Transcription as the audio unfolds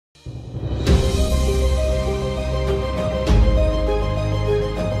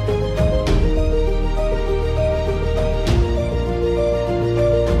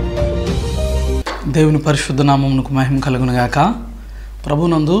దేవుని పరిశుద్ధ నామమునకు మహిమ కలుగును గాక.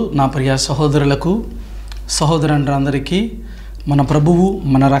 ప్రభునందు నా ప్రియ సహోదరులకు సహోదరులందరికీ మన ప్రభువు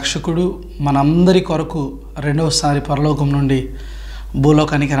మన రక్షకుడు మనందరి కొరకు రెండవసారి పరలోకం నుండి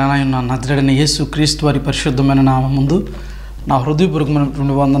భూలోకానికి రానయ్యున్న నజరేయుడైన యేసు క్రీస్తు వారి పరిశుద్ధమైన నామం ముందు నా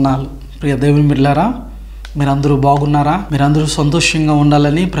హృదయపూర్వకమైనటువంటి వందనాలు. ప్రియ దేవుని బిడ్డలారా, మీరందరూ బాగున్నారా? మీరందరూ సంతోషంగా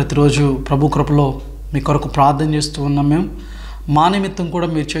ఉండాలని ప్రతిరోజు ప్రభు కృపలో మీ కొరకు ప్రార్థన చేస్తూ ఉన్నాం. మేము మా నిమిత్తం కూడా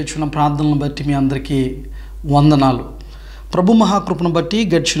మీరు చేస్తున్న ప్రార్థనలను బట్టి మీ అందరికీ వందనాలు. ప్రభు మహాకృపను బట్టి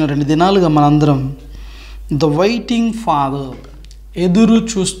గడిచిన 2 దినాలుగా మనందరం ద వెయిటింగ్ ఫాదర్, ఎదురు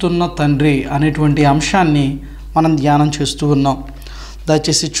చూస్తున్న తండ్రి అనేటువంటి అంశాన్ని మనం ధ్యానం చేస్తూ ఉన్నాం.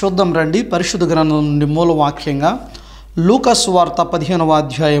 దయచేసి చూద్దాం రండి. పరిశుద్ధ గ్రంథం నుండి మూల వాక్యంగా లూకా సువార్త 15వ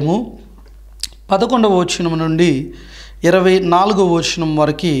అధ్యాయము 11వ వచనం నుండి 24వ వచనం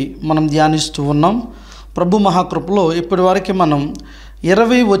వరకు మనం ధ్యానిస్తూ ఉన్నాం. ప్రభు మహాకృపలో ఇప్పటి వరకు మనం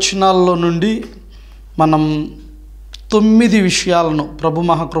 20 వచనాల్లో నుండి మనం 9 విషయాలను ప్రభు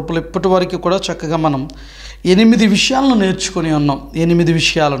మహాకృపలో ఇప్పటి వరకు కూడా చక్కగా మనం 8 విషయాలను నేర్చుకొని ఉన్నాం. 8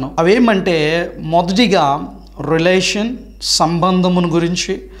 విషయాలను అవేమంటే, మొదటిగా రిలేషన్, సంబంధమును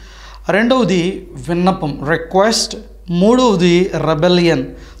గురించి. రెండవది విన్నపం, రిక్వెస్ట్. మూడవది రెబెలియన్,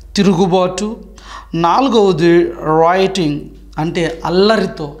 తిరుగుబాటు. నాలుగవది రైటింగ్, అంటే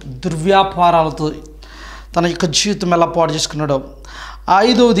అల్లరితో దుర్వ్యాపారాలతో తన యొక్క జీవితం ఎలా పాడు చేసుకున్నాడో.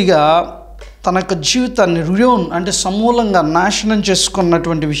 ఐదవదిగా తన యొక్క జీవితాన్ని రుయోన్, అంటే సమూలంగా నాశనం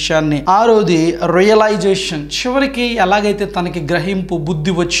చేసుకున్నటువంటి విషయాన్ని. ఆరవది రియలైజేషన్, చివరికి ఎలాగైతే తనకి గ్రహింపు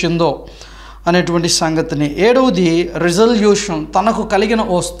బుద్ధి వచ్చిందో అనేటువంటి సంగతిని. ఏడవది రిజల్యూషన్, తనకు కలిగిన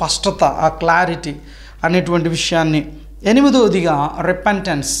ఓ స్పష్టత, ఆ క్లారిటీ అనేటువంటి విషయాన్ని. ఎనిమిదవదిగా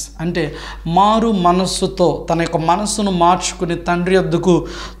రిపెంటెన్స్, అంటే మారు మనస్సుతో తన యొక్క మనస్సును మార్చుకుని తండ్రి వద్దకు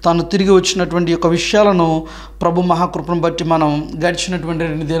తాను తిరిగి వచ్చినటువంటి యొక్క విషయాలను ప్రభు మహాకృపను బట్టి మనం గడిచినటువంటి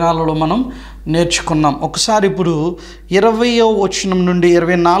 2 దినాలలో మనం నేర్చుకున్నాం. ఒకసారి ఇప్పుడు 20వ వచనం నుండి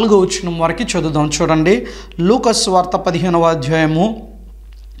 24వ వచనం వరకు చదువుదాం. చూడండి, లూకా సువార్త 15వ అధ్యాయము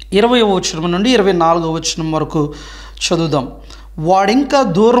 20వ వచనం నుండి 24వ వచనం వరకు చదువుదాం. వాడింకా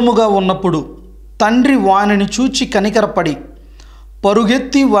దూరముగా ఉన్నప్పుడు తండ్రి వానిని చూచి కనికరపడి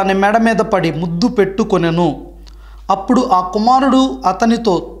పరుగెత్తి వాని మెడ మీద పడి ముద్దు పెట్టుకొనెను. అప్పుడు ఆ కుమారుడు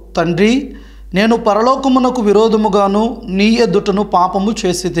అతనితో, తండ్రి, నేను పరలోకమునకు విరోధముగాను నీ ఎదుటను పాపము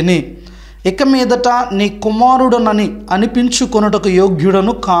చేసి తిని, ఇక మీదట నీ కుమారుడనని అనిపించుకొనుటకు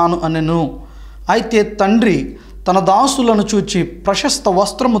యోగ్యుడను కాను అనెను. అయితే తండ్రి తన దాసులను చూచి ప్రశస్త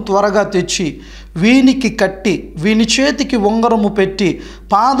వస్త్రము త్వరగా తెచ్చి వీనికి కట్టి వీని చేతికి ఉంగరము పెట్టి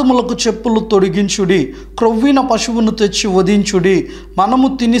పాదములకు చెప్పులు తొడిగించుడి, క్రొవ్విన పశువును తెచ్చి వధించుడి, మనము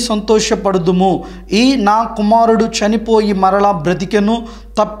తిని సంతోషపడుదుము. ఈ నా కుమారుడు చనిపోయి మరలా బ్రతికెను,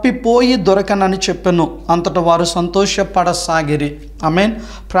 తప్పిపోయి దొరకనని చెప్పెను. అంతటా వారు సంతోషపడసాగిరి. ఆమేన్.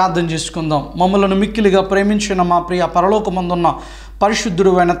 ప్రార్థన చేసుకుందాం. మమ్మలను మిక్కిలిగా ప్రేమించిన మా ప్రియ పరలోకమందున్న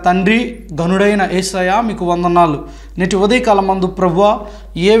పరిశుద్ధుడు అయిన తండ్రి, గనుడైన యేసయ్య, మీకు వందనాలు. నేటి ఉదయకాలం మందు ప్రభువా,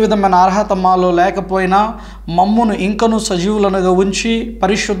 ఏ విధమైన అర్హత మాలో లేకపోయినా మమ్మును ఇంకను సజీవులనుగా ఉంచి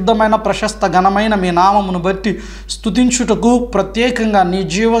పరిశుద్ధమైన ప్రశస్త ఘనమైన మీ నామమును బట్టి స్తుతించుటకు, ప్రత్యేకంగా నీ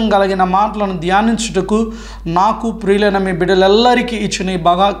జీవం కలిగిన మాటలను ధ్యానించుటకు నాకు ప్రియులైన మీ బిడ్డలెల్లరికీ ఇచ్చిన ఈ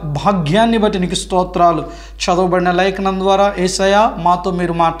భాగ్యాన్ని బట్టి నీకు స్తోత్రాలు. చదవబడిన లేఖనం ద్వారా యేసయ్య మాతో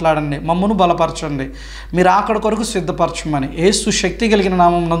మీరు మాట్లాడండి, మమ్మను బలపరచండి, మీరు అక్కడ కొరకు సిద్ధపరచమని యేసు శక్తి కలిగిన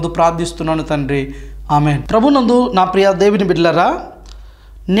నామం నందు ప్రార్థిస్తున్నాను తండ్రి. ఆమేన్. ప్రభునందు నా ప్రియ దేవుని బిడ్డలారా,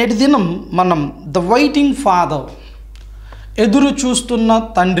 నేటి దినం మనం ద వెయిటింగ్ ఫాదర్, ఎదురు చూస్తున్న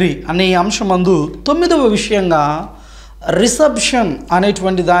తండ్రి అనే అంశమందు 9వ విషయంగా రిసెప్షన్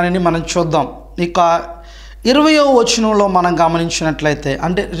అనేటువంటి దానిని మనం చూద్దాం. ఇక 20వ వచనంలో మనం గమనించినట్లయితే,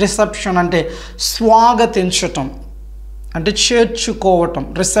 అంటే రిసెప్షన్ అంటే స్వాగతించటం, అంటే చేర్చుకోవటం.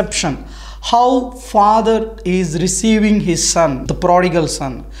 Reception, how father is receiving his son, the prodigal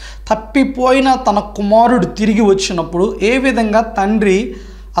sun. తప్పిపోయిన తన కుమారుడు తిరిగి వచ్చినప్పుడు ఏ విధంగా తండ్రి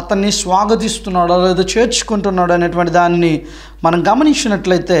అతన్ని స్వాగతిస్తున్నాడో లేదా చేర్చుకుంటున్నాడు అనేటువంటి దానిని మనం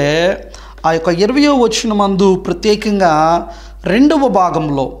గమనించినట్లయితే, ఆ యొక్క 20వ వచనమందు ప్రత్యేకంగా 2వ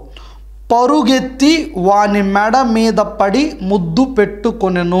భాగంలో పరుగెత్తి వాని మెడ మీద పడి ముద్దు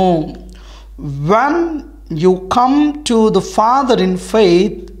పెట్టుకొనెను. when you come to the father in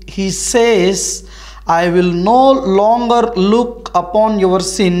faith, he says, I will no longer look upon your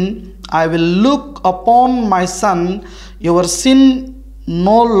sin, I will look upon my son, your sin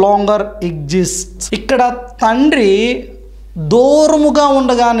no longer exists. ఇక్కడ తండ్రి దూరముగా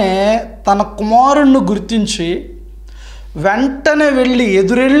ఉండగానే తన కుమారుణ్ణి గుర్తించి వెంటనే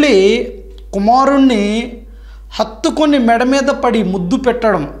ఎదురెళ్ళి కుమారుణ్ణి హత్తుకొని మెడ మీద పడి ముద్దు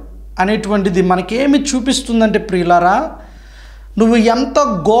పెట్టడం అనేటువంటిది మనకేమి చూపిస్తుందంటే ప్రియులారా, నువ్వు ఎంత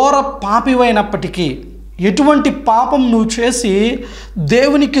ఘోర పాపివైనప్పటికీ, ఎటువంటి పాపం నువ్వు చేసి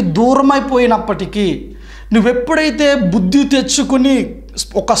దేవునికి దూరమైపోయినప్పటికీ, నువ్వెప్పుడైతే బుద్ధి తెచ్చుకుని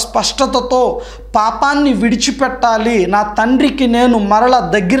ఒక స్పష్టతతో పాపాన్ని విడిచిపెట్టాలి, నా తండ్రికి నేను మరల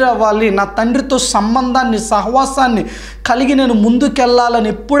దగ్గర అవ్వాలి, నా తండ్రితో సంబంధాన్ని సహవాసాన్ని కలిగి నేను ముందుకెళ్ళాలని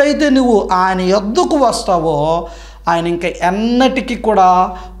ఎప్పుడైతే నువ్వు ఆయన యొద్దకు వస్తావో, ఆయన ఇంకా ఎన్నటికీ కూడా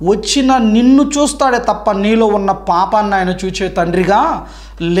వచ్చిన నిన్ను చూస్తాడే తప్ప నీలో ఉన్న పాపాన్ని ఆయన చూచే తండ్రిగా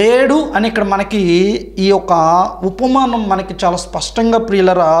లేడు అని ఇక్కడ మనకి ఈ యొక్క ఉపమానం మనకి చాలా స్పష్టంగా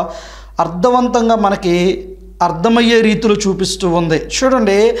ప్రియులరా అర్థవంతంగా మనకి అర్థమయ్యే రీతిలో చూపిస్తూ ఉంది.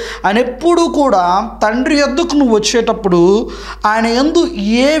 చూడండి, ఆయన ఎప్పుడూ కూడా తండ్రి యొద్దకు నువ్వు వచ్చేటప్పుడు ఆయన యందు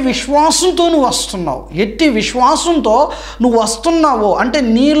ఏ విశ్వాసంతో నువ్వు వస్తున్నావు, ఎట్టి విశ్వాసంతో నువ్వు వస్తున్నావో అంటే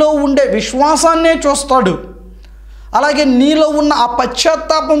నీలో ఉండే విశ్వాసాన్నే చూస్తాడు. అలాగే నీలో ఉన్న ఆ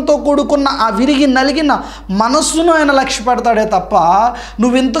పశ్చాత్తాపంతో కూడుకున్న ఆ విరిగి నలిగిన మనస్సును ఆయన లక్ష్య పెడతాడే తప్ప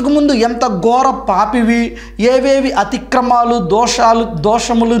నువ్వు ఇంతకుముందు ఎంత ఘోర పాపివి, ఏవేవి అతిక్రమాలు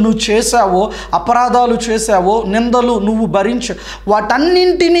దోషములు నువ్వు చేశావో, అపరాధాలు చేశావో, నిందలు నువ్వు భరించ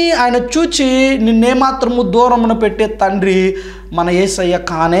వాటన్నింటినీ ఆయన చూచి నిన్నేమాత్రము దూరమున పెట్టే తండ్రి మన యేసయ్య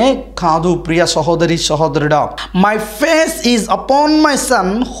కానే కాదు. ప్రియ సహోదరి సహోదరుడా, my face is upon my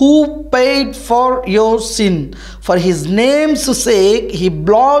son who paid for your sin, for his names sake he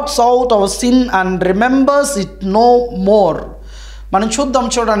blots out hour sin and remembers it no more. మనం చూద్దాం.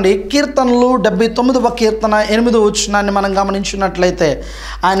 చూడండి, కీర్తనలు 79వ కీర్తన 8వ వచనాన్ని మనం గమనించినట్లయితే,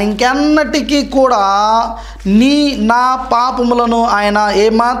 ఆయన ఇంకెన్నటికీ కూడా నా పాపములను ఆయన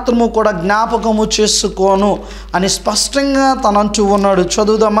ఏమాత్రము కూడా జ్ఞాపకము చేసుకోను అని స్పష్టంగా తనంటూ ఉన్నాడు.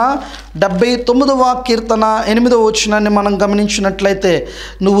 చదువుదామా? 79వ కీర్తన 8వ వచనాన్ని మనం గమనించినట్లయితే,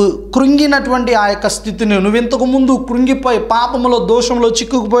 నువ్వు కృంగినటువంటి ఆ యొక్క స్థితిని, నువ్వు ఇంతకు ముందు కృంగిపోయి పాపములో దోషంలో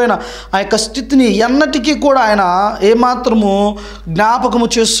చిక్కుకుపోయిన ఆ యొక్క స్థితిని ఎన్నటికీ కూడా ఆయన ఏమాత్రము జ్ఞాపకము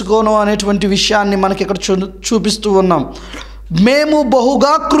చేసుకోను అనేటువంటి విషయాన్ని మనకి ఇక్కడ చూపిస్తూ ఉన్నాం. మేము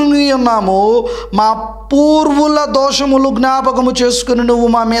బహుగా కృంగి ఉన్నాము, మా పూర్వుల దోషములు జ్ఞాపకము చేసుకుని నువ్వు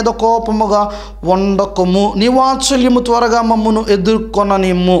మా మీద కోపముగా ఉండకము, నీ వాత్సల్యము త్వరగా మమ్మను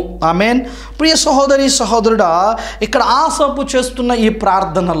ఎదుర్కొననిమ్ము. ఆమేన్. ప్రియ సహోదరి సహోదరుడా, ఇక్కడ ఆసాపు చేస్తున్న ఈ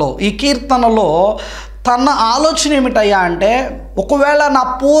ప్రార్థనలో, ఈ కీర్తనలో తన ఆలోచన ఏమిటయ్యా అంటే, ఒకవేళ నా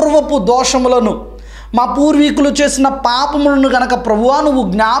పూర్వపు దోషములను, మా పూర్వీకులు చేసిన పాపములను గనక ప్రభువా నువ్వు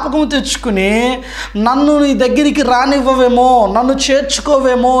జ్ఞాపకం తెచ్చుకుని నన్ను నీ దగ్గరికి రానివ్వవేమో, నన్ను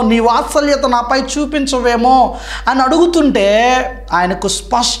చేర్చుకోవేమో, నీ వాత్సల్యత నాపై చూపించవేమో అని అడుగుతుంటే, ఆయనకు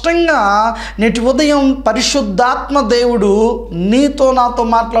స్పష్టంగా నేటి ఉదయం పరిశుద్ధాత్మ దేవుడు నీతో నాతో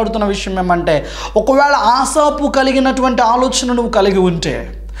మాట్లాడుతున్న విషయం ఏమంటే, ఒకవేళ ఆశాపు కలిగినటువంటి ఆలోచన నువ్వు కలిగి ఉంటే,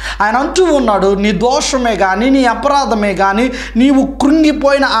 ఆయన అంటూ ఉన్నాడు, నీ దోషమే కానీ, నీ అపరాధమే కానీ, నీవు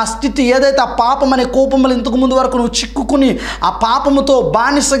కృంగిపోయిన ఆ స్థితి ఏదైతే, ఆ పాపం అనే కోపములు ఇంతకు ముందు వరకు నువ్వు చిక్కుకుని ఆ పాపముతో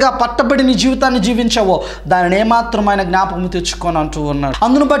బానిసగా పట్టబడి నీ జీవితాన్ని జీవించావో, దానిని ఏమాత్రం ఆయన జ్ఞాపకం తెచ్చుకొని అంటూ ఉన్నాడు.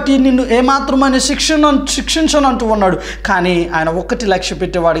 అందును బట్టి నిన్ను ఏమాత్రమైన శిక్షించను అంటూ ఉన్నాడు. కానీ ఆయన ఒక్కటి లక్ష్య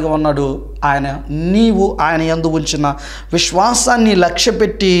పెట్టేవాడిగా ఉన్నాడు, నీవు ఆయన యందు ఉంచిన విశ్వాసాన్ని లక్ష్య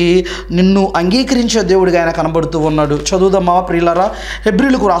పెట్టి నిన్ను అంగీకరించే దేవుడిగా ఆయన కనబడుతూ ఉన్నాడు. చదువుదామా ప్రియులారా?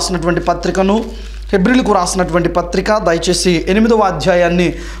 హెబ్రీలకు రాసినటువంటి పత్రిక దయచేసి 8వ అధ్యాయాన్ని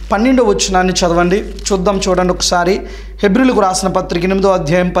 12వ వచనాన్ని చదవండి. చూడండి ఒకసారి. హెబ్రీలకు రాసిన పత్రిక 8వ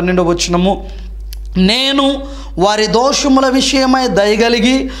అధ్యాయం 12వ వచనము, నేను వారి దోషముల విషయమై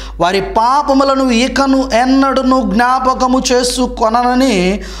దయగలిగి వారి పాపములను ఇకను ఎన్నడను జ్ఞాపకము చేసుకొననని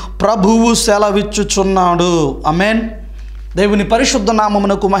ప్రభువు సెలవిచ్చుచున్నాడు. ఆమేన్. దేవుని పరిశుద్ధ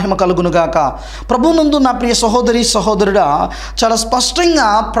నామమునకు మహిమ కలుగునుగాక. ప్రభువునందు నా ప్రియ సహోదరి సహోదరుడా, చాలా స్పష్టంగా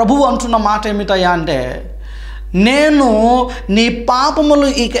ప్రభువు అంటున్న మాట ఏమిటయ్యా అంటే, నేను నీ పాపములు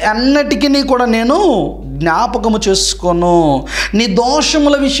ఇక ఎన్నటికీ కూడా నేను జ్ఞాపకము చేసుకోను. నీ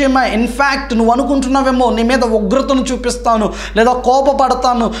దోషముల విషయమై, ఇన్ఫ్యాక్ట్ నువ్వు అనుకుంటున్నావేమో నీ మీద ఉగ్రతను చూపిస్తాను లేదా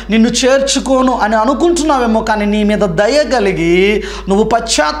కోపపడతాను, నిన్ను చేర్చుకోను అని అనుకుంటున్నావేమో, కానీ నీ మీద దయ కలిగి నువ్వు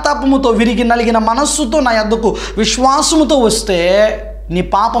పశ్చాత్తాపముతో విరిగి నలిగిన మనస్సుతో నా యొద్దకు విశ్వాసముతో వస్తే నీ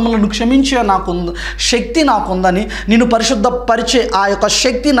పాపములను క్షమించే శక్తి నాకుందని, నిన్ను పరిశుద్ధపరిచే ఆ యొక్క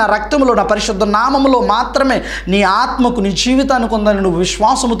శక్తి నా రక్తములో, నా పరిశుద్ధ నామములో మాత్రమే నీ ఆత్మకు, నీ జీవితానికి ఉందని నువ్వు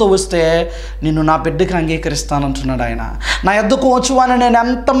విశ్వాసముతో వస్తే నిన్ను నా బిడ్డకి అంగీకరిస్తానంటున్నాడు ఆయన. నా యొద్దకు వచ్చువాని నేను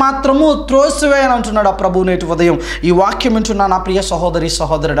ఎంత మాత్రము త్రోసివేయను అంటున్నాడు ఆ ప్రభువు. నేటి ఉదయం ఈ వాక్యం వింటున్నా నా ప్రియ సహోదరి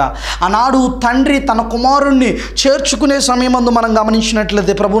సహోదరుడా, ఆనాడు తండ్రి తన కుమారుణ్ణి చేర్చుకునే సమయమందు మనం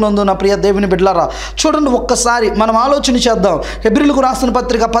గమనించినట్లయితే, ప్రభునందు నా ప్రియ దేవుని బిడ్డలారా, చూడండి ఒక్కసారి మనం ఆలోచన చేద్దాం. హెబ్రీలకు రాసిన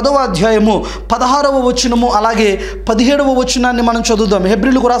పత్రిక 10వ అధ్యాయము 16వ వచనము అలాగే 17వ వచనాన్ని మనం చదువుదాం.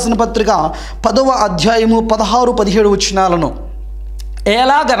 హెబ్రీలకు రాసిన పత్రిక 10వ అధ్యాయము 16, 17 వచనాలను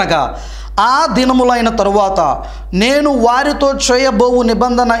ఎలాగనగా ఆ దినములైన తరువాత నేను వారితో చేయబోవు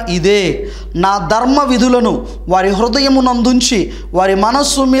నిబంధన ఇదే, నా ధర్మ విధులను వారి హృదయమునందుంచి వారి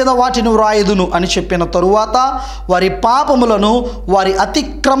మనస్సు మీద వాటిని వ్రాయుదును అని చెప్పిన తరువాత వారి పాపములను వారి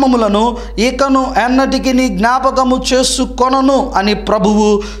అతిక్రమములను ఇకను ఎన్నటికి జ్ఞాపకము చేసుకొనను అని ప్రభువు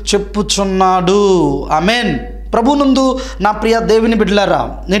చెప్పుచున్నాడు. ఆమేన్. ప్రభునందు నా ప్రియ దేవుని బిడ్డలారా,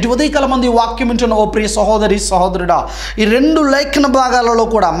 నేటి ఉదయకాల మంది వాక్యం వింటున్న ఓ ప్రియ సహోదరి సహోదరుడా, ఈ 2 లేఖన భాగాలలో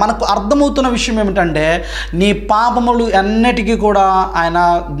కూడా మనకు అర్థమవుతున్న విషయం ఏమిటంటే, నీ పాపములు ఎన్నటికీ కూడా ఆయన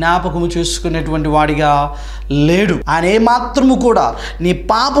జ్ఞాపకము చేసుకునేటువంటి వాడిగా లేడు. ఆయన ఏమాత్రము కూడా నీ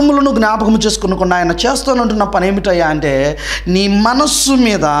పాపములను జ్ఞాపకము చేసుకునకుండా ఆయన చేస్తానంటున్న పని ఏమిటయ్యా అంటే, నీ మనస్సు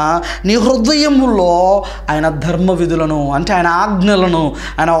మీద నీ హృదయములో ఆయన ధర్మ విధులను, అంటే ఆయన ఆజ్ఞలను,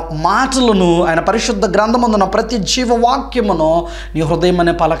 ఆయన మాటలను, ఆయన పరిశుద్ధ గ్రంథమందున ప్రతి జీవవాక్యమును నీ హృదయం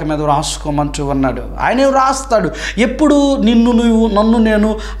అనే పలక మీద రాసుకోమంటూ ఉన్నాడు. ఆయనే రాస్తాడు. ఎప్పుడు నన్ను నేను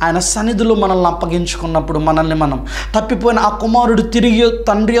ఆయన సన్నిధిలో మనల్ని అప్పగించుకున్నప్పుడు, మనల్ని మనం తప్పిపోయిన ఆ కుమారుడు తిరిగి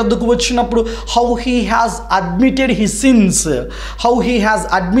తండ్రి వద్దకు వచ్చినప్పుడు, how he has admitted his sins, how he has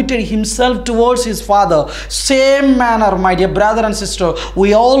admitted himself towards his father, same manner, my dear brother and sister, we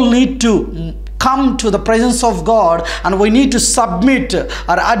all need to come to the presence of God and we need to submit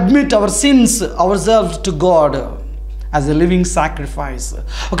or admit our sins ourselves to God as a living sacrifice.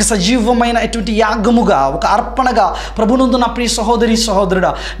 ఒక సజీవమైన ఎటువంటి యాగముగా, ఒక అర్పణగా ప్రభునందు నా ప్రియ సహోదరి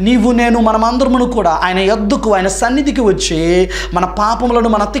సహోదరుడా, నీవు నేను మనమందరమును కూడా ఆయన యొద్దకు, ఆయన సన్నిధికి వచ్చి మన పాపములను,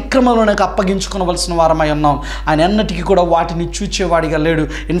 మన అతిక్రమలను అప్పగించుకోవలసిన వారమై ఉన్నాం. ఆయన ఎన్నటికీ కూడా వాటిని చూచేవాడిగా లేడు.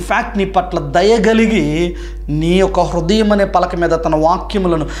 ఇన్ఫ్యాక్ట్ నీ పట్ల దయగలిగి నీ యొక్క హృదయం అనే పలక మీద తన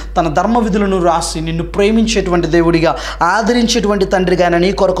వాక్యములను, తన ధర్మ విధులను రాసి నిన్ను ప్రేమించేటువంటి దేవుడిగా, ఆదరించేటువంటి తండ్రిగా ఆయన నీ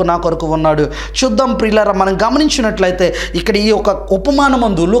కొరకు నా కొరకు ఉన్నాడు. చూద్దాం ప్రియులారా, మనం గమనించినట్లయితే ఇక్కడ ఈ యొక్క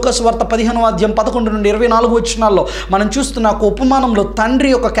ఉపమానమందు లూకాసు వార్త 15వ అధ్యాయం 11 నుండి 24 వచనాల్లో మనం చూస్తున్న ఒక ఉపమానంలో తండ్రి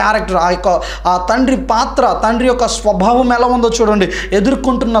యొక్క క్యారెక్టర్, ఆ తండ్రి పాత్ర, తండ్రి యొక్క స్వభావం ఎలా ఉందో చూడండి.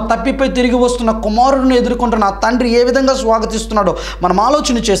 ఎదుర్కొంటున్న, తప్పిపోయి తిరిగి వస్తున్న కుమారుడిని ఎదుర్కొంటున్న ఆ తండ్రి ఏ విధంగా స్వాగతిస్తున్నాడో మనం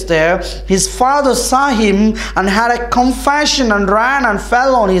ఆలోచన చేస్తే, his father saw him and had a compassion and ran and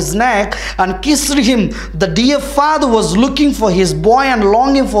fell on his neck and kissed him. The dear father was looking for his boy and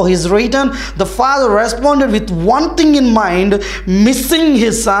longing for his return. The father responded with one thing in mind, missing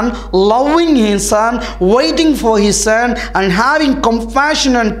his son, loving his son, waiting for his son and having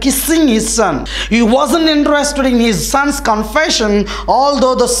compassion and kissing his son. He wasn't interested in his son's confession,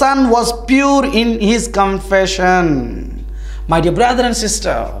 although the son was pure in his confession. My dear brother and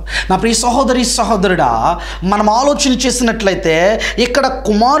sister, నా ప్రియ సహోదరి సహోదరుడా, మనం ఆలోచన చేసినట్లయితే ఇక్కడ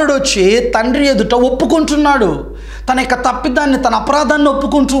కుమారుడు వచ్చి తండ్రి ఎదుట ఒప్పుకుంటున్నాడు. తన యొక్క తప్పిదాన్ని, తన అపరాధాన్ని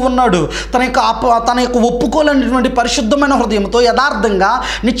ఒప్పుకుంటూ ఉన్నాడు. తన యొక్క ఒప్పుకోలేనటువంటి పరిశుద్ధమైన హృదయంతో, యథార్థంగా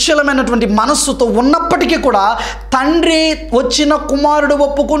నిశ్చలమైనటువంటి మనస్సుతో ఉన్నప్పటికీ కూడా తండ్రి వచ్చిన కుమారుడు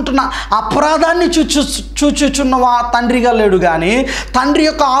ఒప్పుకుంటున్న అపరాధాన్ని చూచుచున్నవా తండ్రిగా లేడు. కానీ తండ్రి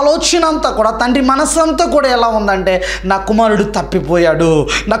యొక్క ఆలోచన అంతా కూడా, తండ్రి మనస్సు అంతా కూడా ఎలా ఉందంటే, నా కుమారుడు తప్పిపోయాడు,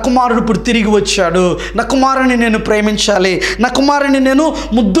 నా కుమారుడు ఇప్పుడు తిరిగి వచ్చాడు, నా కుమారుని నేను ప్రేమించాలి, నా కుమారుని నేను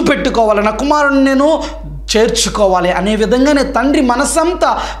ముద్దు పెట్టుకోవాలి, నా కుమారుని నేను చేర్చుకోవాలి అనే విధంగానే తండ్రి మనసంతా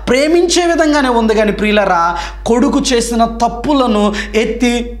ప్రేమించే విధంగానే ఉంది. కానీ ప్రియులరా, కొడుకు చేసిన తప్పులను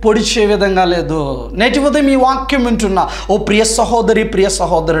ఎత్తి పొడిచే విధంగా లేదు. నేటి ఉదయం ఈ వాక్యం వింటున్నా ఓ ప్రియ సహోదరి, ప్రియ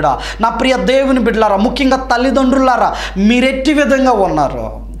సహోదరుడా, నా ప్రియ దేవుని బిడ్డలారా, ముఖ్యంగా తల్లిదండ్రులారా, మీరెట్టి విధంగా ఉన్నారు.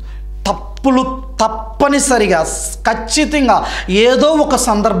 తప్పులు తప్పనిసరిగా, ఖచ్చితంగా ఏదో ఒక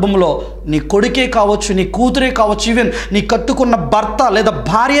సందర్భంలో నీ కొడుకే కావచ్చు, నీ కూతురే కావచ్చు, ఈవెన్ నీ కట్టుకున్న భర్త లేదా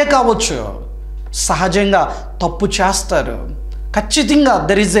భార్య కావచ్చు, సహజంగా తప్పు చేస్తారు. ఖచ్చితంగా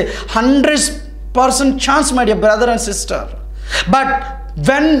there is a 100% chance my dear brother and sister. But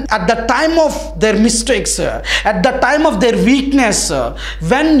when at the time of their mistakes, at the time of their weakness,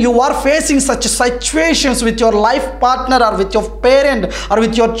 when you are facing such situations with your life partner or with your parent or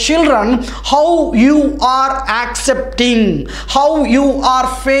with your children, how you are accepting, how you are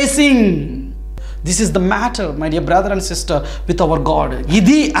facing, this is the matter my dear brother and sister with our God.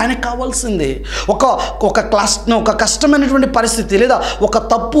 ఇది ఆయన కావాల్సింది. ఒక కష్టమైనటువంటి పరిస్థితి లేదా ఒక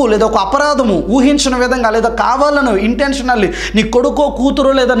తప్పు లేదా ఒక అపరాధము ఊహించిన విధంగా లేదా కావాలను ఇంటెన్షనల్లీ నీ కొడుకో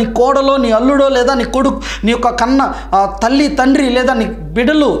కూతురో లేదా నీ కోడలో నీ అల్లుడో లేదా నీ కొడుకు నీ యొక్క కన్న తల్లి తండ్రి లేదా నీ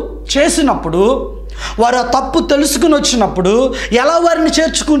బిడ్డలు చేసినప్పుడు, వారు ఆ తప్పు తెలుసుకుని వచ్చినప్పుడు ఎలా వారిని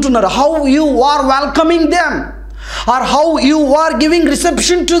చేర్చుకుంటున్నారు? How you are welcoming them are how you are giving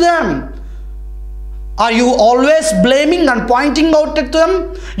reception to them? Are you always blaming and pointing out at them?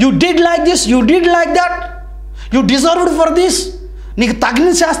 You did like this, you did like that, you deserved for this, నీకు తగిన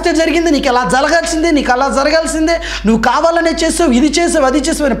శాస్త్రం జరిగింది, నీకు ఎలా జరగాల్సిందే, నీకు అలా జరగాల్సిందే, నువ్వు కావాలనే చేసావు, ఇది చేసావు, అది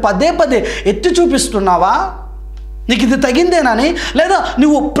చేసావు అని పదే పదే ఎత్తి చూపిస్తున్నావా? నీకు ఇది తగిందేనని, లేదా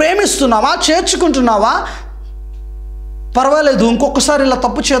నువ్వు ప్రేమిస్తున్నావా, చేర్చుకుంటున్నావా, పర్వాలేదు ఇంకొకసారి ఇలా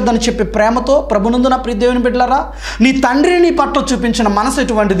తప్పు చేద్దని చెప్పి ప్రేమతో ప్రభునందు నా ప్రియ దేవుని బిడ్డలారా, నీ తండ్రి నీ పట్ల చూపించిన మనసు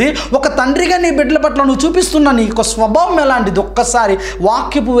ఎటువంటిది, ఒక తండ్రిగా నీ బిడ్డల పట్ల నువ్వు చూపిస్తున్న నీ యొక్క స్వభావం ఎలాంటిది, ఒక్కసారి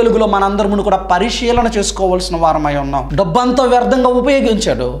వాక్యపు వెలుగులో మనందరమును కూడా పరిశీలన చేసుకోవాల్సిన వారమై ఉన్నాం. డబ్బంతా వ్యర్థంగా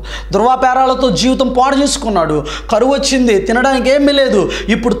ఉపయోగించాడు, దుర్వాపారాలతో జీవితం పాడు చేసుకున్నాడు, కరువు వచ్చింది, తినడానికి ఏమీ లేదు.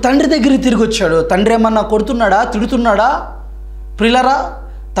 ఇప్పుడు తండ్రి దగ్గరికి తిరిగి వచ్చాడు. తండ్రి ఏమన్నా కొడుతున్నాడా, తిడుతున్నాడా? ప్రియులారా,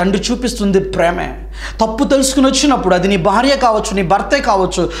 తండ్రి చూపిస్తుంది ప్రేమే. తప్పు తెలుసుకుని వచ్చినప్పుడు అది నీ భార్య కావచ్చు, నీ భర్తే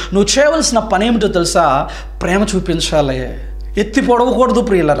కావచ్చు, నువ్వు చేయవలసిన పని ఏమిటో తెలుసా? ప్రేమ చూపించాలి, ఎత్తి పొడవకూడదు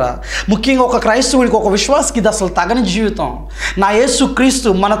ప్రియులరా. ముఖ్యంగా ఒక క్రైస్తవుడికి, ఒక విశ్వాసకి ఇది అసలు తగని జీవితం. నా యేసు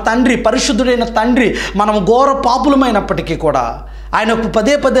క్రీస్తు మన తండ్రి, పరిశుద్ధుడైన తండ్రి, మనం ఘోర పాపులమైనప్పటికీ కూడా ఆయన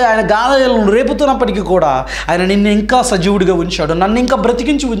పదే పదే ఆయన గాయాలను రేపుతున్నప్పటికీ కూడా ఆయన నిన్ను ఇంకా సజీవుడిగా ఉంచాడు, నన్ను ఇంకా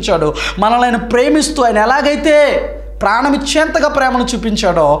బ్రతికించి ఉంచాడు. మనల్ని ఆయన ప్రేమిస్తూ ఆయన ఎలాగైతే ప్రాణమిచ్చేంతగా ప్రేమను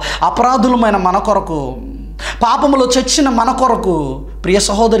చూపించాడో, అపరాధులమైన మన కొరకు, పాపములో చచ్చిన మన కొరకు, ప్రియ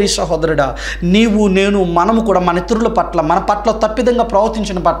సహోదరి సహోదరుడా, నీవు నేను మనము కూడా మన ఇతరుల పట్ల, మన పట్ల తప్పిదంగా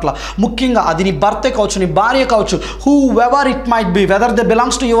ప్రవర్తించిన పట్ల, ముఖ్యంగా అది నీ భర్తే కావచ్చు, నీ భార్య కావచ్చు, who ever it might be, whether they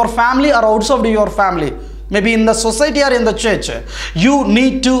belongs to your family or outside your family, maybe in the society or in the church, you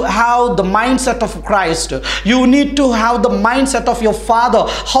need to have the mindset of Christ. You need to have the mindset of your father,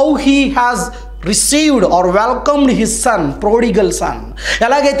 how he has received or welcomed his son, prodigal son.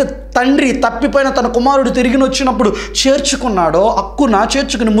 ఎలాగైతే తండ్రి తప్పిపోయిన తన కుమారుడు తిరిగి వచ్చినప్పుడు చేర్చుకున్నాడో, హక్కున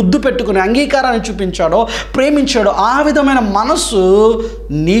చేర్చుకుని ముద్దు పెట్టుకుని అంగీకారాన్ని చూపించాడో, ప్రేమించాడో, ఆ విధమైన మనసు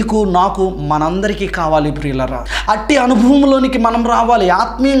నీకు నాకు మనందరికీ కావాలి ప్రియులరా. అట్టి అనుభవంలోనికి మనం రావాలి,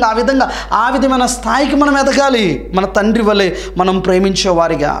 ఆత్మీయంగా ఆ విధమైన స్థాయికి మనం ఎదగాలి, మన తండ్రి వలె మనం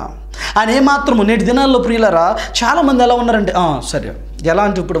ప్రేమించేవారిగా. ఆయన ఏమాత్రము నేటి దినాల్లో ప్రియులరా చాలామంది ఎలా ఉన్నారంటే, సరే ఎలా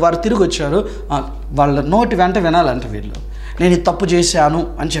అంటే ఇప్పుడు వారు తిరిగి వచ్చారు, వాళ్ళ నోటి వెంట వినాలంటే వీళ్ళు, నేను ఇది తప్పు చేశాను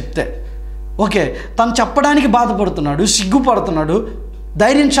అని చెప్తే ఓకే, తను చెప్పడానికి బాధపడుతున్నాడు, సిగ్గుపడుతున్నాడు,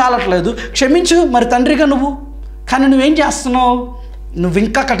 ధైర్యం చాలట్లేదు. క్షమించు మరి తండ్రిగా నువ్వు, కానీ నువ్వేం చేస్తున్నావు? నువ్వు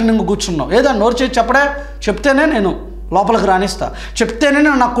ఇంకా కఠినంగా కూర్చున్నావు. ఏదో నోరు చేసి చెప్తేనే నేను లోపలికి రానిస్తా, చెప్తేనే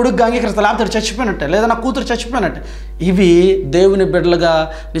నేను నా కొడుకు అంగీకరిస్తా, లేకపోతే చచ్చిపోయినట్టే, లేదా నా కూతురు చచ్చిపోయినట్టే. ఇవి దేవుని బిడ్డలుగా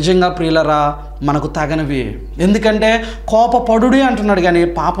నిజంగా ప్రియులరా మనకు తగనివి. ఎందుకంటే కోపపడుడి అంటున్నాడు కానీ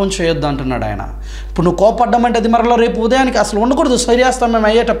పాపం చేయొద్దు అంటున్నాడు ఆయన. ఇప్పుడు నువ్వు కోపడ్డామంటే అది మరలా రేపు ఉదయానికి అసలు ఉండకూడదు, సూర్యాస్తమయం మేము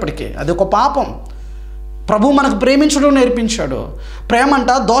అయ్యేటప్పటికి అది ఒక పాపం. ప్రభు మనకు ప్రేమించడం నేర్పించాడు. ప్రేమంట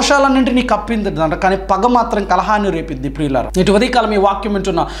దోషాలన్నింటినీ కప్పిందంట, కానీ పగ మాత్రం కలహాన్ని రేపిద్ది ప్రియులారా. నేటి ఉదయకాలం ఈ వాక్యం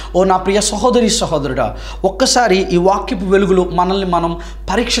వింటున్నా ఓ నా ప్రియ సహోదరి సహోదరుడా, ఒక్కసారి ఈ వాక్యపు వెలుగులో మనల్ని మనం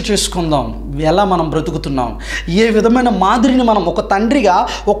పరీక్ష చేసుకుందాం. ఎలా మనం బ్రతుకుతున్నాం, ఏ విధమైన మాదిరిని మనం ఒక తండ్రిగా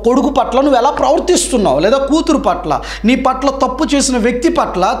ఒక కొడుకు పట్ల నువ్వు ఎలా ప్రవర్తిస్తున్నావు, లేదా కూతురు పట్ల, నీ పట్ల తప్పు చేసిన వ్యక్తి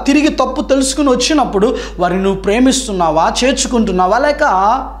పట్ల తిరిగి తప్పు తెలుసుకుని వచ్చినప్పుడు వారిని నువ్వు ప్రేమిస్తున్నావా, చేర్చుకుంటున్నావా, లేక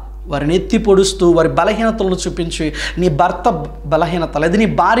వారిని ఎత్తి పొడుస్తూ వారి బలహీనతలను చూపించి, నీ భర్త బలహీనత లేదా నీ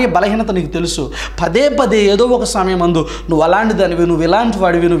భార్య బలహీనత నీకు తెలుసు, పదే పదే ఏదో ఒక సమయం అందు నువ్వు అలాంటి దానివి, నువ్వు ఇలాంటి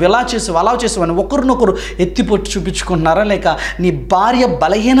వాడివి, నువ్వు ఇలా చేసావు అలా చేసావని ఒకరినొకరు ఎత్తిపొట్టి చూపించుకుంటున్నారా, లేక నీ భార్య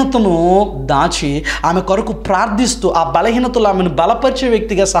బలహీనతను దాచి ఆమె కొరకు ప్రార్థిస్తూ ఆ బలహీనతలు ఆమెను బలపరిచే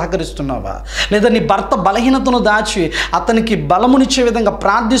వ్యక్తిగా సహకరిస్తున్నావా, లేదా నీ భర్త బలహీనతను దాచి అతనికి బలమునిచ్చే విధంగా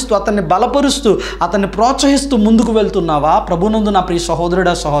ప్రార్థిస్తూ అతన్ని బలపరుస్తూ అతన్ని ప్రోత్సహిస్తూ ముందుకు వెళ్తున్నావా ప్రభునందు నా ప్రియ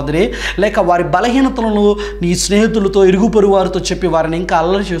సహోదరుడా సహోదరి, లేక వారి బలహీనతలను నీ స్నేహితులతో ఇరుగు పొరుగు వారితో చెప్పి వారిని ఇంకా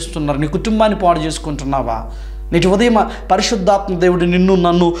అల్లరి చేస్తున్నారు, నీ కుటుంబాన్ని పాడు చేసుకుంటున్నావా? నేటి ఉదయం పరిశుద్ధాత్మ దేవుడు నిన్ను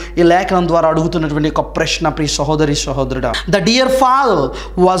నన్ను ఈ లేఖనం ద్వారా అడుగుతున్నటువంటి ఒక ప్రశ్న ప్రియ సహోదరి సహోదరుడా. The dear father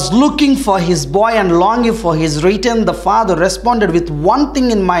was looking for his bye and longing for his return. The father responded with one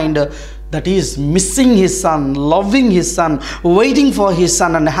thing in mind, that is missing his son, loving his son, waiting for his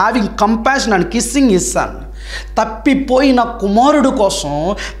son and having compassion and kissing his son. తప్పిపోయిన కుమారుడు కోసం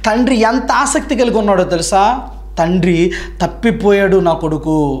తండ్రి ఎంత ఆసక్తి కలిగి ఉన్నాడో తెలుసా? తండ్రి తప్పిపోయాడు,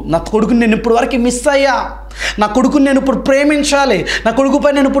 నా కొడుకుని నేను ఇప్పుడు వరకు మిస్ అయ్యా, నా కొడుకుని నేను ఇప్పుడు ప్రేమించాలి, నా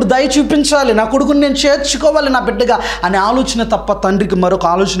కొడుకుపై నేను ఇప్పుడు దయ చూపించాలి, నా కొడుకుని నేను చేర్చుకోవాలి నా బిడ్డగా అనే ఆలోచన తప్ప తండ్రికి మరొక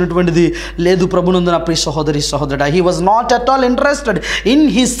ఆలోచనటువంటిది లేదు ప్రభునందు నా ప్రియ సహోదరి సహోదరుడా. He was not at all interested in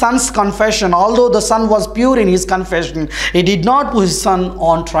his son's confession. Although the son was pure in his confession, he did not put his son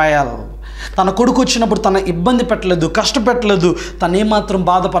on trial. తన కొడుకు వచ్చినప్పుడు తన ఇబ్బంది పెట్టలేదు, కష్టపెట్టలేదు, తను ఏమాత్రం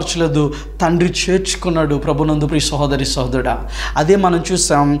బాధపరచలేదు, తండ్రి చేర్చుకున్నాడు ప్రభునందు ప్రియ సహోదరి సహోదరుడా. అదే మనం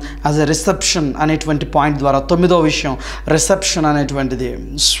చూసాం యాజ్ ఎ రిసెప్షన్ అనేటువంటి పాయింట్ ద్వారా. 9వ విషయం రిసెప్షన్ అనేటువంటిది,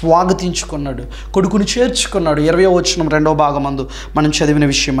 స్వాగతించుకున్నాడు, కొడుకుని చేర్చుకున్నాడు. 20వ వచనం 2వ భాగమందు మనం చదివిన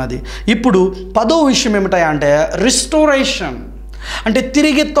విషయం అది. ఇప్పుడు 10వ విషయం ఏమిటా అంటే రిస్టోరేషన్, అంటే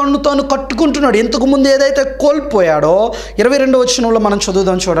తిరిగి తను కట్టుకుంటున్నాడు. ఇంతకుముందు ఏదైతే కోల్పోయాడో 22వ వచనంలో మనం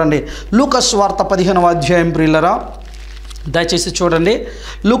చదువుదాం చూడండి. లూకా సువార్త 15వ అధ్యాయం ప్రియులరా, దయచేసి చూడండి,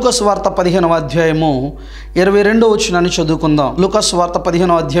 లూకాసు వార్త 15వ అధ్యాయము 22వ వచనాన్ని చదువుకుందాం. లూకాసు వార్త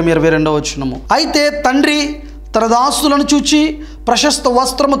 15వ అధ్యాయం 22వ వచనము. అయితే తండ్రి తన దాసులను చూచి ప్రశస్త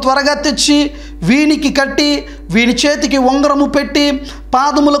వస్త్రము త్వరగా తెచ్చి వీనికి కట్టి వీని చేతికి ఉంగరము పెట్టి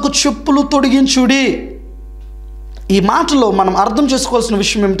పాదములకు చెప్పులు తొడిగించుడి. ఈ మాటలో మనం అర్థం చేసుకోవాల్సిన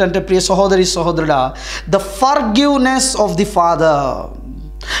విషయం ఏమిటంటే, ప్రియ సహోదరి సహోదరుడా, the forgiveness of the father.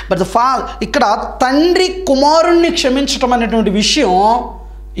 But ఇక్కడ తండ్రి కుమారుణ్ణి క్షమించటం అనేటువంటి విషయం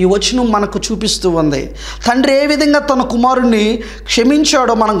ఈ వచనం మనకు చూపిస్తూ ఉంది. తండ్రి ఏ విధంగా తన కుమారుణ్ణి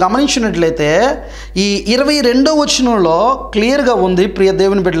క్షమించాడో మనం గమనించినట్లయితే ఈ 22వ వచనంలో క్లియర్గా ఉంది. ప్రియ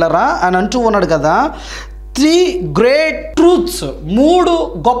దేవుని బిడ్డలారా, ఆయన అంటూ ఉన్నాడు కదా, 3 గ్రేట్ ట్రూత్స్, 3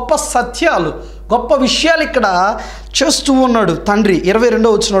 గొప్ప సత్యాలు, గొప్ప విషయాలు ఇక్కడ చేస్తూ ఉన్నాడు తండ్రి.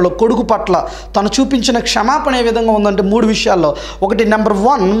 22వ వచనంలో కొడుకు పట్ల తను చూపించిన క్షమాపణ ఏ విధంగా ఉందంటే 3 విషయాల్లో. ఒకటి, నెంబర్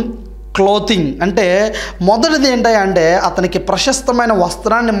 1 క్లోతింగ్. అంటే మొదటిది ఏంటంటే అతనికి ప్రశస్తమైన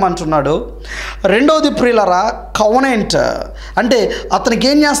వస్త్రాన్ని ఇమ్మంటున్నాడు. రెండవది ప్రియులరా కవనెంట్. అంటే అతనికి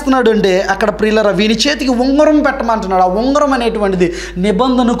ఏం చేస్తున్నాడు అంటే అక్కడ ప్రియులరా వీని చేతికి ఉంగరం పెట్టమంటున్నాడు. ఆ ఉంగరం అనేటువంటిది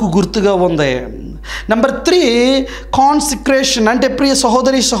నిబంధనకు గుర్తుగా ఉంది. Number 3 consecration. అంటే ప్రియ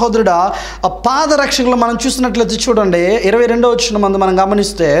సహోదరి సహోదరుడా, ఆ పాదరక్షకులు మనం చూసినట్లయితే చూడండి 22వ వచనం మందు మనం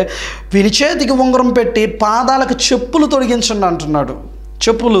గమనిస్తే వీని చేతికి ఉంగరం పెట్టి పాదాలకు చెప్పులు తొడిగించండి అంటున్నాడు.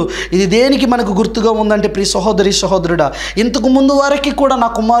 చెప్పులు ఇది దేనికి మనకు గుర్తుగా ఉందంటే ప్రియ సహోదరి సహోదరుడా, ఇంతకు ముందు వరకు కూడా నా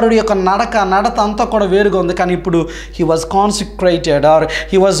కుమారుడి యొక్క నడత అంతా కూడా వేరుగా ఉంది. కానీ ఇప్పుడు he was consecrated or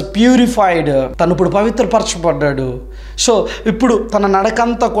he was purified. తను ఇప్పుడు పవిత్రపరచబడ్డాడు. సో ఇప్పుడు తన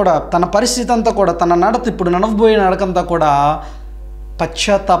నడకంతా కూడా, తన పరిస్థితి అంతా కూడా, తన నడత ఇప్పుడు నడవబోయే నడకంతా కూడా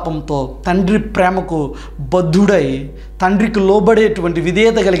పశ్చాత్తాపంతో తండ్రి ప్రేమకు బద్ధుడై తండ్రికి లోబడేటువంటి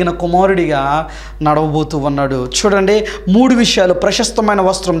విధేయత కలిగిన కుమారుడిగా నడవబోతూ ఉన్నాడు. చూడండి 3 విషయాలు. ప్రశస్తమైన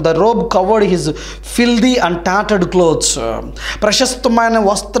వస్త్రం, the robe covered his filthy and టాటర్డ్ clothes. ప్రశస్తమైన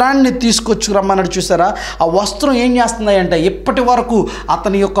వస్త్రాన్ని తీసుకొచ్చి రమ్మన్నాడు. చూసారా, ఆ వస్త్రం ఏం చేస్తుంది అంటే ఇప్పటి వరకు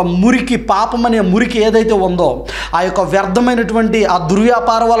అతని యొక్క మురికి, పాపం అనే మురికి ఏదైతే ఉందో, ఆ యొక్క వ్యర్థమైనటువంటి ఆ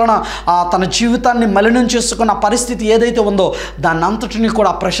దుర్వ్యాపారం వలన తన జీవితాన్ని మలినం చేసుకున్న పరిస్థితి ఏదైతే ఉందో దాన్ని అంతటిని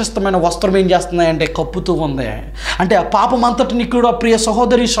కూడా ప్రశస్తమైన వస్త్రం ఏం చేస్తుంది అంటే కప్పుతూ ఉంది. అంటే పాపం అంతటిని కూడా ప్రియ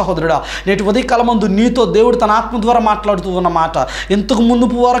సహోదరి సహోదరుడా, నేటి ఉదయకాలం ముందు నీతో దేవుడు తన ఆత్మ ద్వారా మాట్లాడుతూ ఉన్న మాట, ఇంతకు ముందు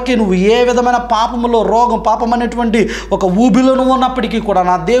వరకే నువ్వు ఏ విధమైన పాపములో పాపం అనేటువంటి ఒక ఊబిలో నువ్వు ఉన్నప్పటికీ కూడా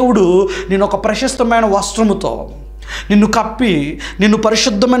నా దేవుడు నేను ఒక ప్రశస్తమైన వస్త్రముతో నిన్ను కప్పి నిన్ను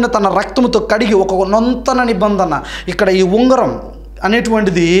పరిశుద్ధమైన తన రక్తముతో కడిగి ఒక నూతన నిబంధన. ఇక్కడ ఈ ఉంగరం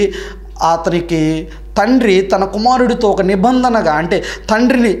అనేటువంటిది అతనికి తండ్రి తన కుమారుడితో ఒక నిబంధనగా, అంటే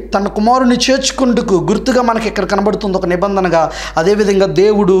తండ్రిని తన కుమారుడిని చేర్చుకుంటూ గుర్తుగా మనకి ఇక్కడ కనబడుతుంది ఒక నిబంధనగా. అదేవిధంగా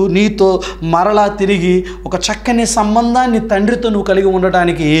దేవుడు నీతో మరలా తిరిగి ఒక చక్కని సంబంధాన్ని తండ్రితో నువ్వు కలిగి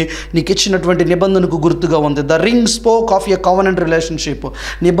ఉండటానికి నీకు ఇచ్చినటువంటి నిబంధనకు గుర్తుగా ఉంది. The ring spoke of a covenant relationship,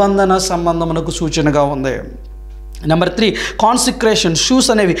 నిబంధన సంబంధమునకు సూచనగా ఉంది. Number 3 consecration. Shoes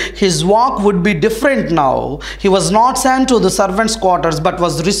అనేవి. His walk would be different now. He was not sent to the servants' quarters but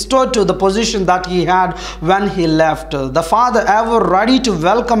was restored to the position that he had when he left. The Father ever ready to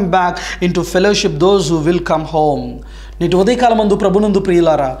welcome back into fellowship those who will come home. నేటి ఉదయకాలం మందు ప్రభునందు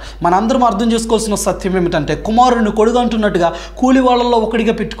ప్రియులారా, మనందరం అర్థం చేసుకోవాల్సిన సత్యం ఏమిటంటే కుమారుడిని కొడుకు అంటున్నట్టుగా కూలి వాళ్ళల్లో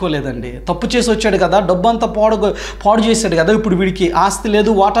ఒకడిగా పెట్టుకోలేదండి. తప్పు చేసి వచ్చాడు కదా, డబ్బంతా పాడు చేశాడు కదా, ఇప్పుడు వీడికి ఆస్తి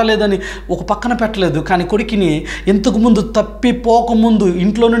లేదు, వాటా లేదని ఒక పక్కన పెట్టలేదు. కానీ కొడుకుని ఇంతకుముందు తప్పిపోకముందు,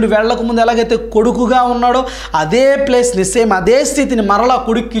 ఇంట్లో నుండి వెళ్ళకముందు ఎలాగైతే కొడుకుగా ఉన్నాడో అదే ప్లేస్ని, సేమ్ అదే స్థితిని మరలా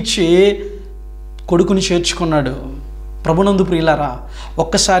కొడుక్కిచ్చి కొడుకుని చేర్చుకున్నాడు. ప్రభునందు ప్రియులారా,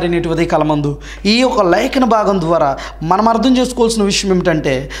 ఒక్కసారి నేటి ఉదయకాలమందు ఈ యొక్క లేఖన భాగం ద్వారా మనం అర్థం చేసుకోవాల్సిన విషయం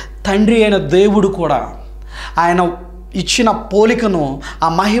ఏమిటంటే తండ్రి అయిన దేవుడు కూడా ఆయన ఇచ్చిన పోలికను, ఆ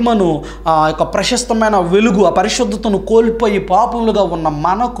మహిమను, ఆ యొక్క ప్రశస్తమైన వెలుగు, ఆ పరిశుద్ధతను కోల్పోయి పాపములుగా ఉన్న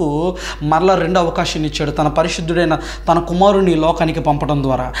మనకు మరలా 2వ అవకాశాన్ని ఇచ్చాడు. తన పరిశుద్ధుడైన తన కుమారుని లోకానికి పంపడం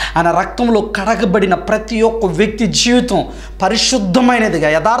ద్వారా ఆయన రక్తంలో కడగబడిన ప్రతి ఒక్క వ్యక్తి జీవితం పరిశుద్ధమైనదిగా,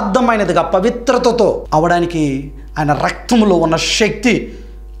 యథార్థమైనదిగా, పవిత్రతతో అవడానికి ఆయన రక్తంలో ఉన్న శక్తి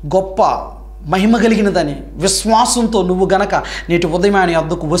గొప్ప మహిమ కలిగినదని విశ్వాసంతో నువ్వు గనక నేటి ఉదయం ఆయన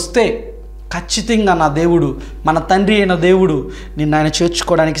వద్దకు వస్తే ఖచ్చితంగా నా దేవుడు, మన తండ్రి అయిన దేవుడు నిన్ను ఆయన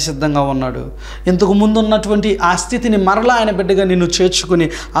చేర్చుకోవడానికి సిద్ధంగా ఉన్నాడు. ఇంతకు ముందు ఉన్నటువంటి ఆ స్థితిని మరలా ఆయన బిడ్డగా నిన్ను చేర్చుకుని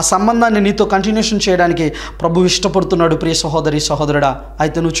ఆ సంబంధాన్ని నీతో కంటిన్యూషన్ చేయడానికి ప్రభు ఇష్టపడుతున్నాడు. ప్రియ సహోదరి సహోదరుడా,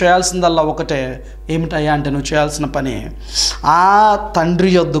 అయితే నువ్వు చేయాల్సిందల్లా ఒకటే. ఏమిటయ్యా అంటే నువ్వు చేయాల్సిన పని ఆ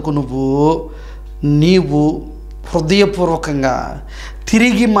తండ్రి యొద్దకు నీవు హృదయపూర్వకంగా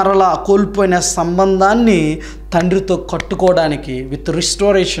తిరిగి మరలా కోల్పోయిన సంబంధాన్ని తండ్రితో కట్టుకోవడానికి with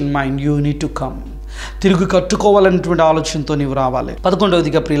restoration mind you need to come. తిరిగి కట్టుకోవాలనేటువంటి ఆలోచనతో నీవు రావాలి.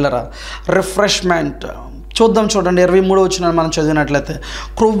 11వదిగా ప్రియులరా, రిఫ్రెష్మెంట్, చూడండి 23వ వచనం మనం చదివినట్లయితే,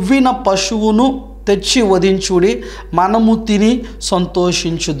 క్రొవ్విన పశువును తెచ్చి వధించుడి, మనము తిని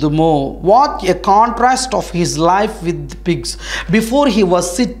సంతోషించుదుము. What a contrast of his life with pigs. Before he was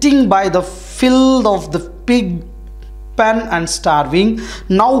sitting by the field of the Pig pen and starving.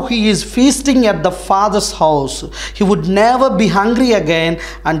 Now he is feasting at the Father's house. He would never be hungry again.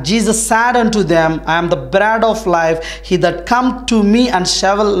 And Jesus said unto them, I am the bread of life. He that come to me and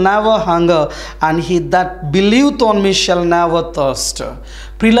shall never hunger, and he that believeth on me shall never thirst.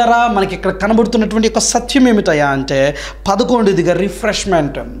 ప్రియులారా, మనకి ఇక్కడ కనబడుతున్నటువంటి ఒక సత్యం ఏమిటయా అంటే 11దిగా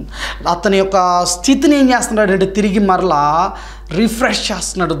refreshment. అతని యొక్క స్థితిని ఏం చేస్తున్నాడంటే తిరిగి మరలా రిఫ్రెష్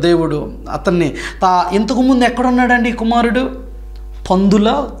చేస్తున్నాడు దేవుడు అతన్ని. ఇంతకుముందు ఎక్కడున్నాడండి కుమారుడు? పందుల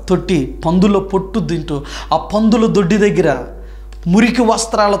తొట్టి, పందుల పొట్టు తింటూ ఆ పందుల దొడ్డి దగ్గర మురికి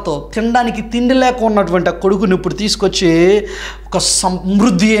వస్త్రాలతో తినడానికి తిండి లేక ఉన్నటువంటి ఆ కొడుకుని ఇప్పుడు తీసుకొచ్చి ఒక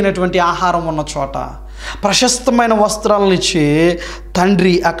సమృద్ధి అయినటువంటి ఆహారం ఉన్న చోట ప్రశస్తమైన వస్త్రాలను ఇచ్చి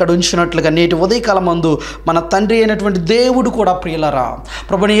తండ్రి అక్కడ ఉంచినట్లుగా నేటి ఉదయకాలం మందు మన తండ్రి అయినటువంటి దేవుడు కూడా ప్రియులరా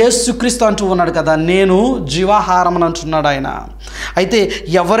ప్రభుని యేసుక్రీస్తు అంటూ ఉన్నాడు కదా, నేను జీవాహారం అని అంటున్నాడు ఆయన. అయితే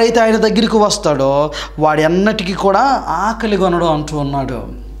ఎవరైతే ఆయన దగ్గరికి వస్తాడో వాడి అన్నిటికీ కూడా ఆకలి కొనడు అంటూ ఉన్నాడు.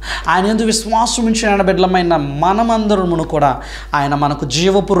 ఆయన ఎందుకు విశ్వాసం ఉంచిన బిడ్డలమైన మనమందరమును కూడా ఆయన మనకు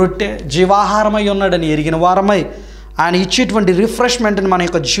జీవపు రొట్టె జీవాహారమై ఉన్నాడని ఎరిగిన వారమై ఆయన ఇచ్చేటువంటి రిఫ్రెష్మెంట్ని మన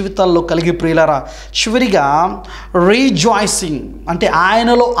యొక్క జీవితాల్లో కలిగి ప్రియులారా చివరిగా రీజాయిసింగ్ అంటే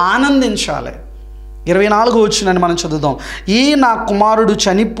ఆయనలో ఆనందించాలి. 24వ వచనాన్ని మనం చదువుదాం. ఈ నా కుమారుడు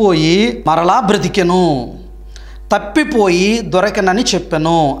చనిపోయి మరలా బ్రతికెను, తప్పిపోయి దొరకనని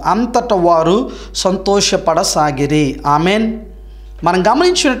చెప్పెను, అంతట వారు సంతోషపడసాగిరి. ఆమెన్. మనం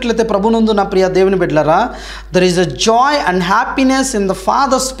గమనించినట్లయితే ప్రభునందు నా ప్రియ దేవుని బిడ్డలారా, there is a Joy and happiness in the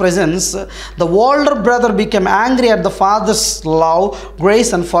fathers presence. The older brother became angry at the fathers love,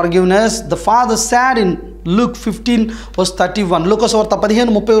 grace and forgiveness. The father sad in Luke 15:31. లూకాసువార్త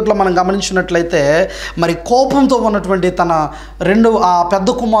 15:31లో మనం గమనించినట్లయితే మరి కోపంతో ఉన్నటువంటి తన ఆ పెద్ద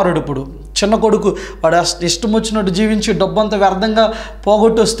కుమారుడు ఇప్పుడు చిన్న కొడుకు వాడు ఇష్టం వచ్చినట్టు జీవించి డబ్బంతా వ్యర్థంగా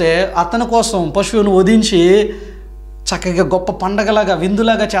పోగొట్టొస్తే అతని కోసం పశువును వధించి చక్కగా గొప్ప పండగలాగా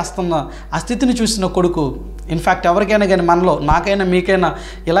విందులాగా చేస్తున్న ఆ స్థితిని చూసిన కొడుకు. ఇన్ఫ్యాక్ట్ ఎవరికైనా కానీ మనలో నాకైనా మీకైనా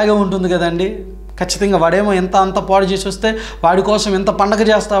ఇలాగే ఉంటుంది కదండి. ఖచ్చితంగా వాడేమో ఎంత అంత పాడు చేసి వస్తే వాడి కోసం ఎంత పండగ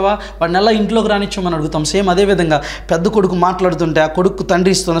చేస్తావా, వాడిని ఎలా ఇంట్లోకి రానిచ్చామని అడుగుతాం. సేమ్ అదేవిధంగా పెద్ద కొడుకు మాట్లాడుతుంటే ఆ కొడుకు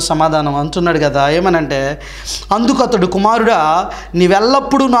తండ్రి ఇస్తున్న సమాధానం అంటున్నాడు కదా, ఏమనంటే అందుకు అతడు, కుమారుడా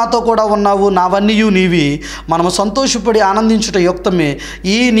నీవెల్లప్పుడూ నాతో కూడా ఉన్నావు, నావన్నీ నీవి, మనము సంతోషపడి ఆనందించుట యుక్తమే.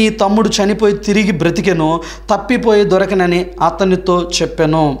 ఈ నీ తమ్ముడు చనిపోయి తిరిగి బ్రతికెను, తప్పిపోయి దొరకనని అతనితో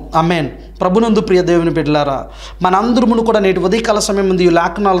చెప్పాను. ఆమేన్. ప్రభునందు ప్రియ దేవుని బిడ్డలారా, మనందరమును కూడా నేటి ఉదయకాల సమయం ముందు ఈ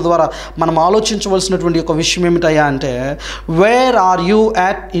లేఖనాల ద్వారా మనం ఆలోచించవలసినటువంటి ఒక విషయం ఏమిటయ్యా అంటే, where are you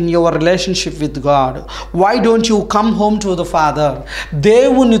at in your relationship with God? Why don't you come home to the father?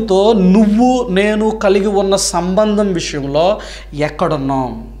 దేవునితో నువ్వు నేను కలిగి ఉన్న సంబంధం విషయంలో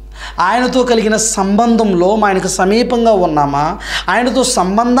ఎక్కడున్నాం? ఆయనతో కలిగిన సంబంధంలో ఆయనకు సమీపంగా ఉన్నామా? ఆయనతో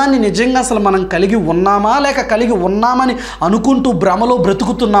సంబంధాన్ని నిజంగా అసలు మనం కలిగి ఉన్నామా, లేక కలిగి ఉన్నామని అనుకుంటూ భ్రమలో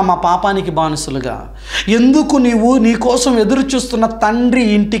బ్రతుకుతున్నామా పాపానికి బానిసలుగా? ఎందుకు నీవు నీ కోసం ఎదురు చూస్తున్న తండ్రి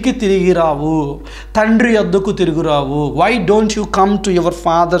ఇంటికి తిరిగి రావు, తండ్రి వద్దకు తిరిగి రావు? Why don't you come to your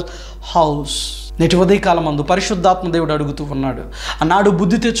father house? నేటి ఉదయకాలం మందు పరిశుద్ధాత్మ దేవుడు అడుగుతూ ఉన్నాడు. ఆనాడు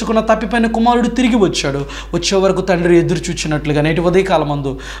బుద్ధి తెచ్చుకున్న తప్పిపోయిన కుమారుడు తిరిగి వచ్చాడు. వచ్చే వరకు తండ్రి ఎదురు చూచినట్లుగా నేటి ఉదయకాలం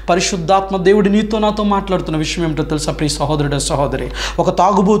మందు పరిశుద్ధాత్మ దేవుడు నీతో నాతో మాట్లాడుతున్న విషయం ఏమిటో తెలుసా ప్రియ సహోదరుడు సహోదరి? ఒక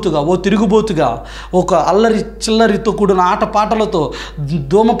తాగుబోతుగా, ఓ తిరుగుబోతుగా, ఒక అల్లరి చిల్లరితో కూడిన ఆటపాటలతో,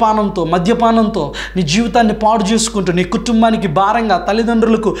 ధూమపానంతో, మద్యపానంతో నీ జీవితాన్ని పాడు చేసుకుంటూ నీ కుటుంబానికి భారంగా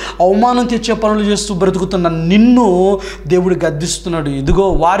తల్లిదండ్రులకు అవమానం తెచ్చే పనులు చేస్తూ బ్రతుకుతున్న నిన్ను దేవుడు గద్దిస్తున్నాడు. ఇదిగో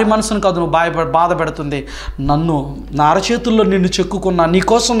వారి మనసును కాదు నువ్వు బాధ పెడుతుంది, నన్ను నా అరచేతుల్లో నిన్ను చెక్కుకున్నా,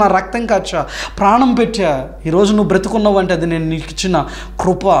 నీకోసం నా రక్తం కాచా, ప్రాణం పెట్టా, ఈరోజు నువ్వు బ్రతుకున్నావు అంటే అది నేను నీకు ఇచ్చిన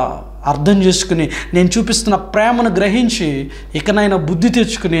కృప. అర్థం చేసుకుని నేను చూపిస్తున్న ప్రేమను గ్రహించి ఇకనైనా బుద్ధి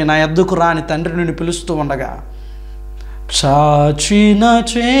తెచ్చుకుని నా యొద్దకు రాని తండ్రి నిన్ను పిలుస్తూ ఉండగా, చాచిన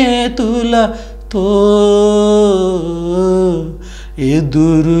చేతులతో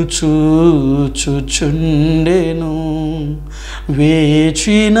ఎదురు చూచుచుండెను,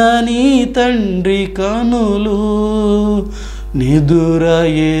 వేచిన నీ తండ్రి కనులు నిదుర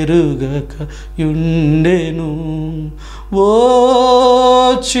ఎరుగక యుండెను. ఓ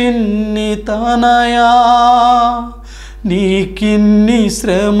చిన్ని తనయా నీకిన్ని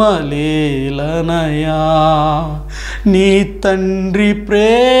శ్రమలేలనయా, నీ తండ్రి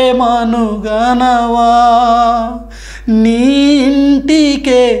ప్రేమను గనవా, నీ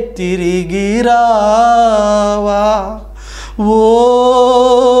ఇంటికే తిరిగి రావా. ఓ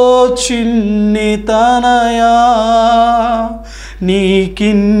చిన్ని తనయా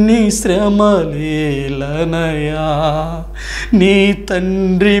నీకిన్ని శ్రమలేలనయా నీ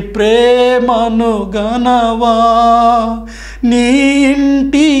తండ్రి ప్రేమను గనవా నీ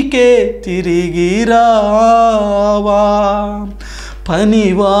ఇంటికే తిరిగి రావా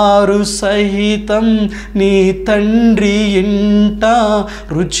పనివారు సహితం నీ తండ్రి ఇంట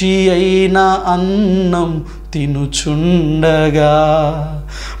రుచి అయిన అన్నం తినుచుండగా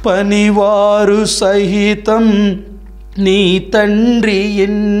పనివారు సహితం నీ తండ్రి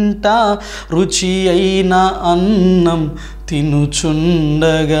ఇంట రుచి అయిన అన్నం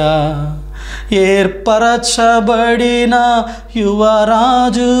తినుచుండగా ఏర్పరచబడిన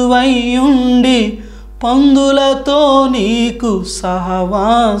యువరాజువైయుండి పందులతో నీకు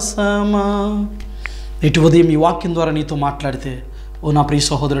సహవాసమా. ఇటు ఉదయం ఈ వాక్యం ద్వారా నీతో మాట్లాడితే, ఓ నా ప్రియ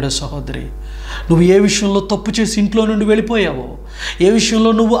సహోదరుడే సహోదరి, నువ్వు ఏ విషయంలో తప్పు చేసి ఇంట్లో నుండి వెళ్ళిపోయావో, ఏ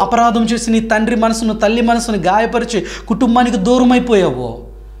విషయంలో నువ్వు అపరాధం చేసి నీ తండ్రి మనసును తల్లి మనసును గాయపరిచి కుటుంబానికి దూరం అయిపోయావో,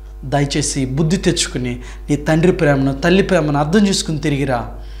 దయచేసి బుద్ధి తెచ్చుకుని నీ తండ్రి ప్రేమను తల్లి ప్రేమను అర్థం చేసుకుని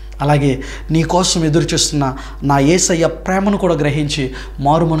తిరిగిరా. అలాగే నీ కోసం ఎదురు చూస్తున్న నా యేసయ్య ప్రేమను కూడా గ్రహించి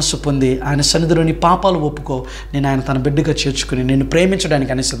మారు మనసు పొంది ఆయన సన్నిధిలో నీ పాపాలు ఒప్పుకో. నేను ఆయన తన బిడ్డగా చేర్చుకుని నిన్ను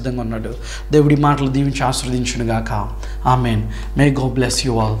ప్రేమించడానికి ఆయన సిద్ధంగా ఉన్నాడు. దేవుడి మాటలు దీవించి ఆశీర్వదించును గాక. Amen. May God bless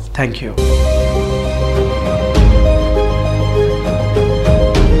you all. Thank you.